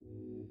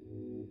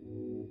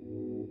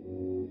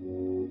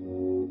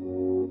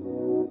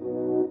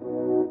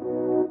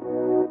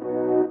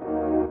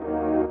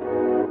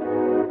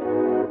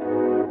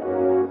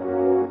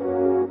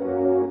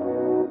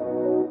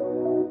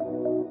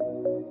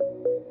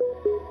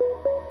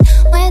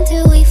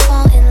do we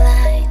fall in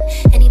line?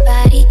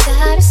 Anybody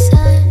got a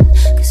sign?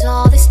 Cause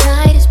all this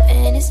night has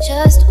been is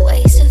just a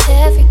waste of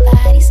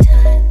everybody's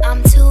time.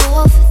 I'm too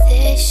old for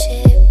this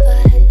shit,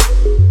 but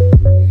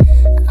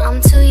I'm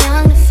too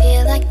young to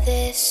feel like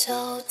this.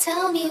 So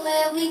tell me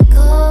where we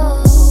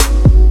go.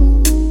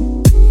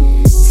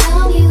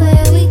 Tell me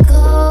where we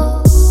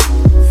go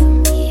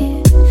from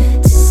here.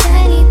 Does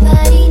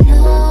anybody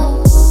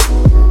know?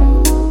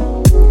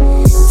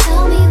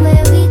 Tell me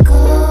where we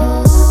go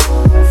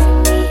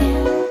from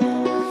here.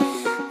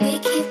 We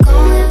keep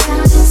going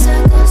round in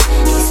circles,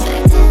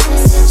 expecting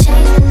this to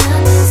change, but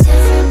nothing's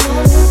different. No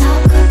new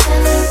outcome,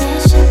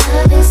 definition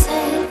of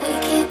insane. We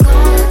keep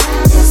going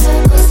round in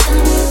circles. Tell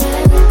me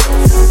where we go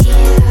from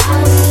here.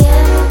 Are we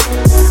ever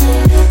really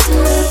clear? Do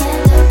we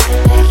end up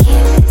right back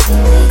here? Do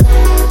we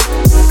go?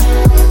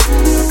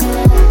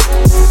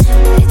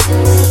 Where do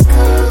we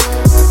go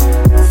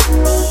from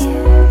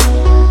here?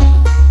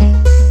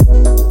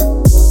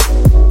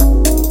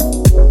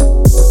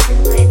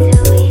 Where do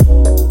we?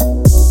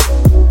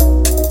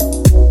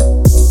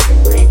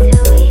 Where do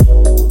we?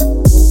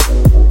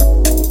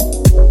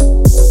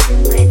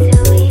 Where do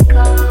we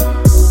go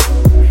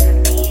from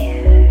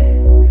here?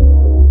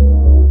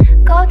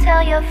 Go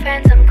tell your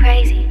friends I'm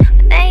crazy,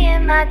 but they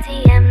in my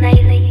DM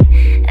lately.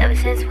 Ever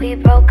since we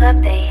broke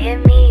up, they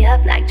hit me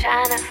up like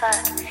tryna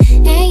fuck.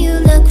 And you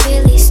look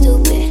really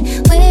stupid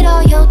with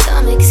all your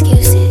dumb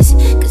excuses,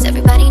 cause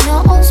everybody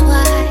knows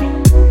why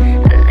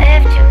I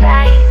left you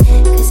right.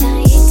 Cause I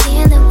ain't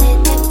dealing with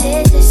that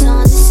business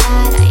on the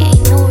side. I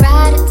ain't no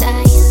ride or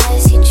die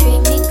unless you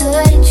treat me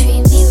good and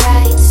treat me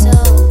right. So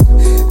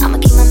I'ma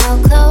keep my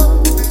mouth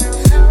closed,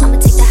 I'ma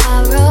take the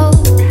high road.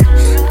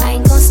 I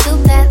ain't gon' stoop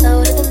that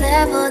low to the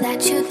level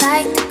that you'd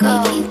like to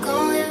go. We keep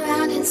going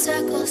round in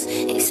circles,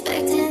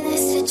 expecting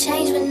this to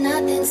change, but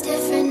nothing's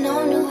different.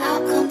 No new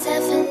outcome,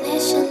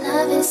 definition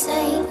of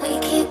insane. We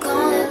keep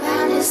going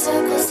round in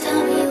circles.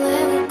 Tell me where